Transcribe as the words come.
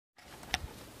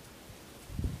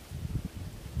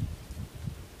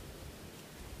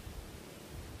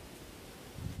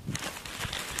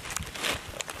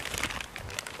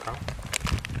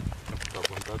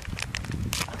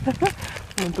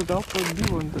buntut apa di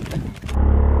buntut?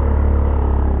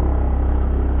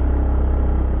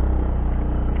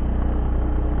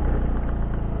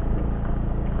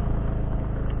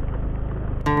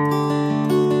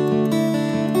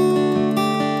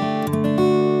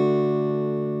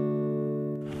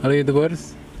 Halo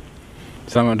YouTubers,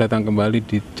 selamat datang kembali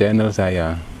di channel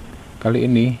saya. Kali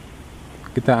ini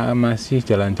kita masih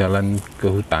jalan-jalan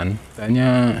ke hutan.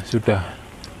 Hutannya sudah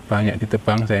banyak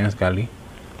ditebang, sayang sekali.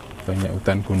 Banyak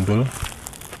hutan gundul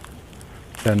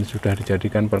dan sudah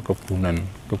dijadikan perkebunan,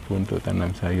 kebun untuk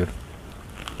tanam sayur.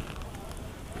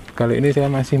 Kali ini saya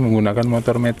masih menggunakan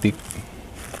motor matic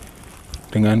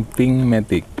dengan pink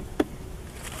matic.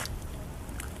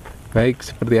 Baik,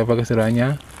 seperti apa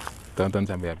keseruannya? Tonton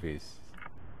sampai habis.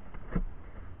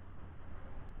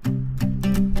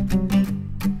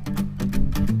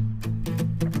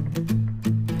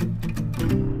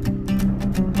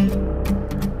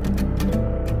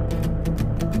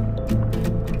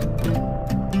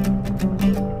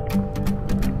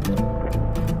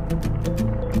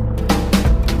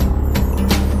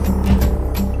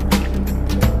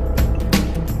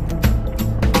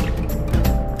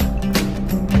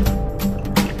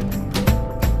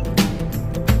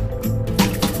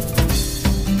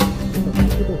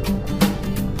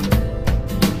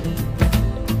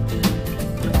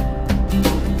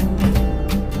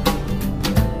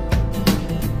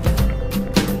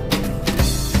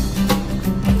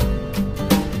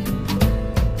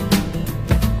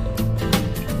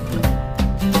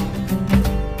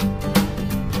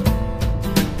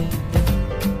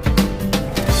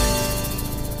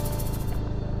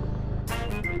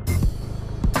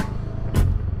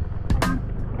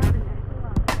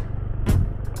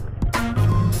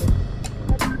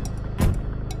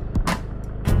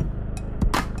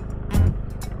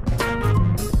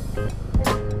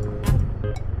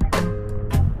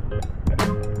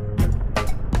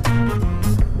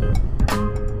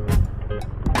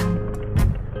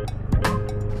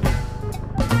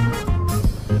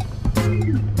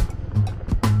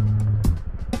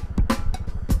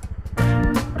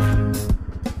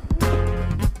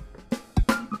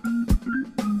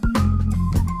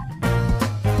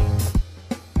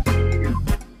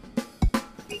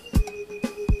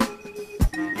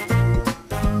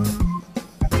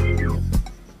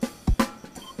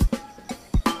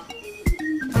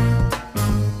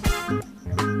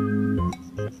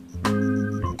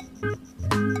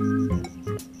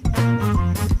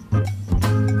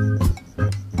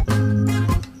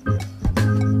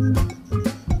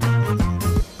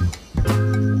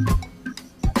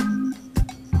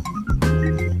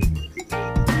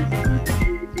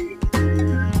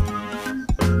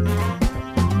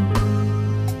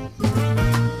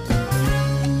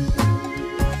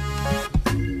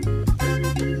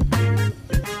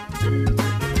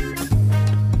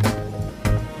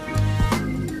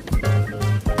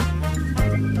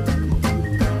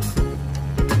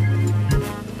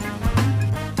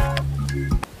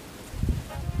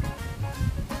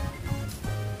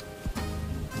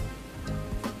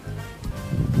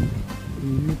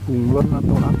 Ini bunglon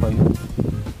atau apa ya?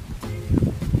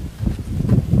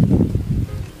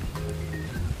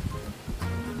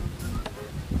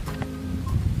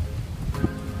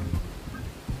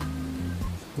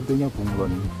 Sepertinya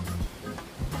bunglon.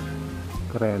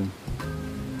 Keren.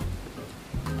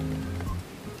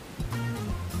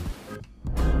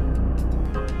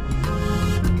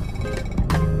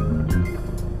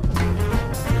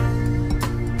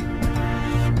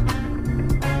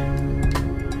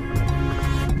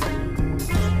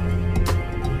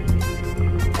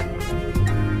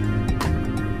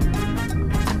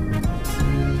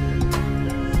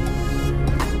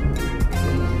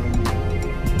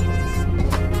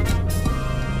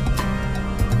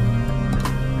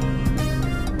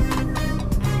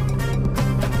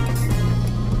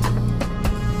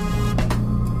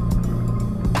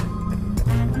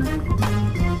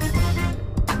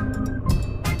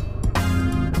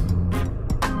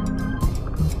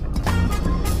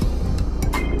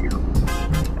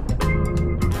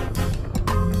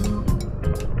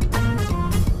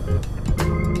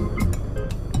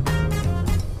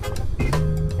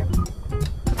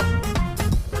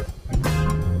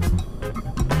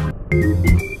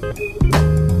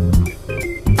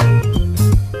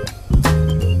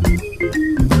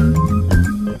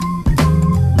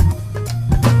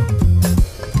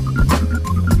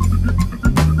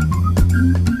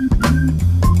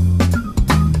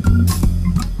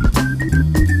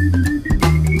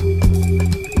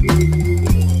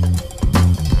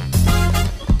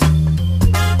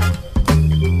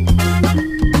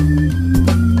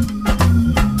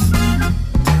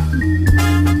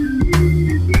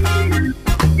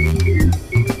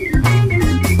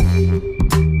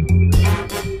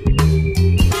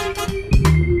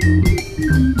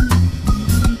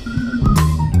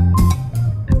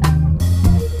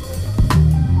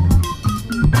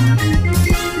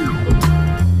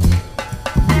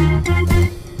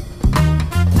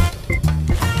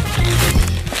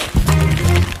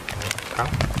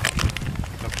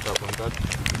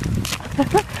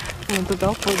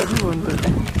 buntut apa tadi buntut?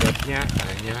 Buntutnya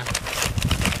hanya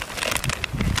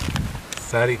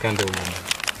sari kandung.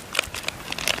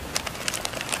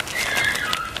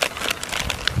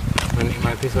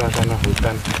 Menikmati suasana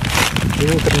hutan.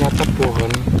 Ini ternyata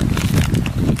pohon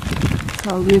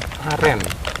Sawit. aren.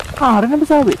 Aren apa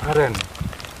sawit? Aren.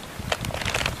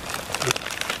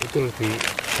 Itu lebih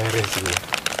beres gitu.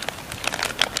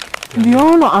 Dia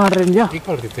ono aren ya. Ini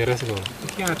kalau di teras loh.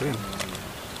 Ini aren.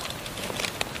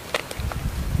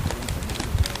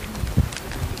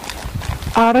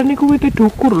 Aren iku wite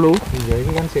dukur lho. Iya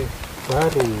ini kan sih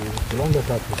baru. Belum udah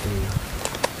bagus ini.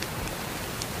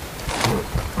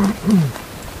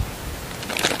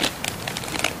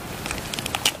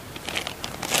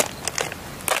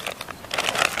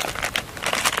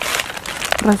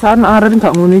 Perasaan aren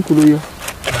gak ngono iku lho ya.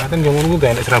 Aren yang ngono kuwi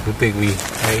enek serabute kuwi,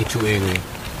 kayak ijuke kuwi.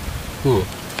 Tuh.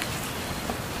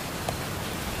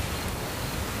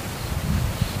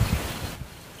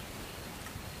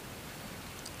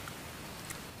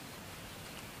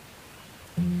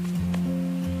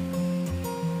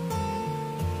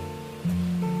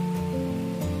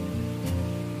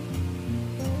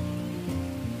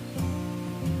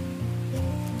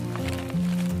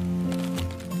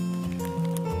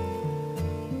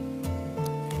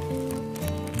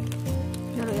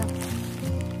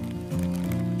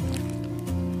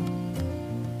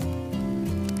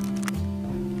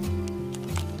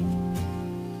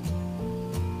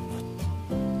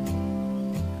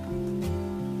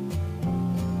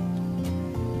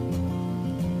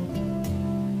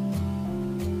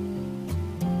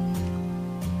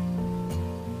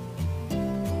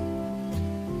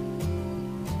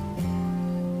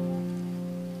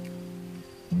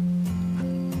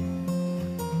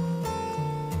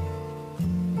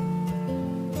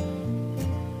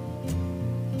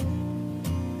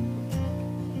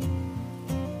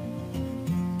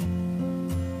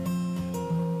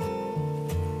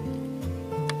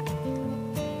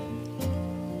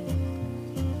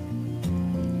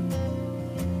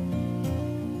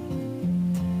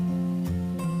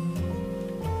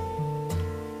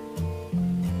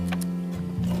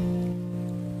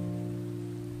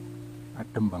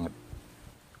 Adem banget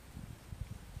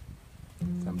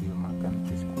sambil makan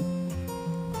biskuit.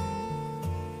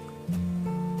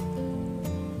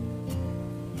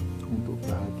 Untuk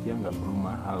bahagia nggak perlu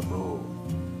mahal bro.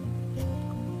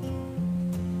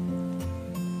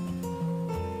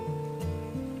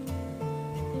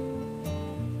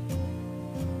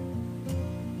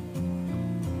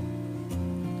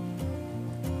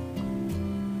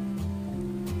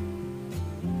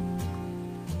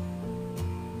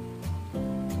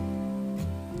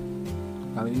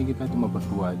 Kali ini kita cuma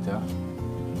berdua aja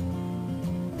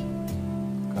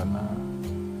karena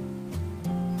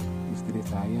istri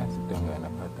saya sudah nggak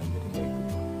enak badan, jadi nggak ikut.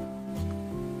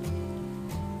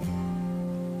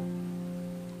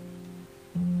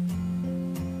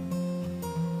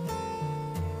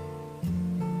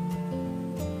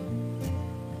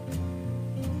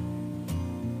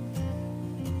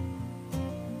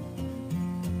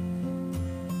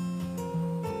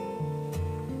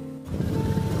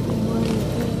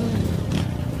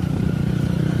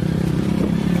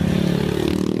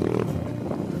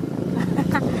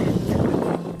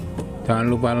 Jangan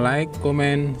lupa like,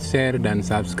 komen, share, dan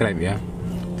subscribe ya.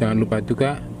 Jangan lupa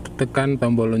juga tekan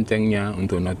tombol loncengnya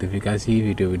untuk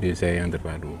notifikasi video-video saya yang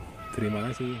terbaru.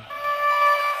 Terima kasih.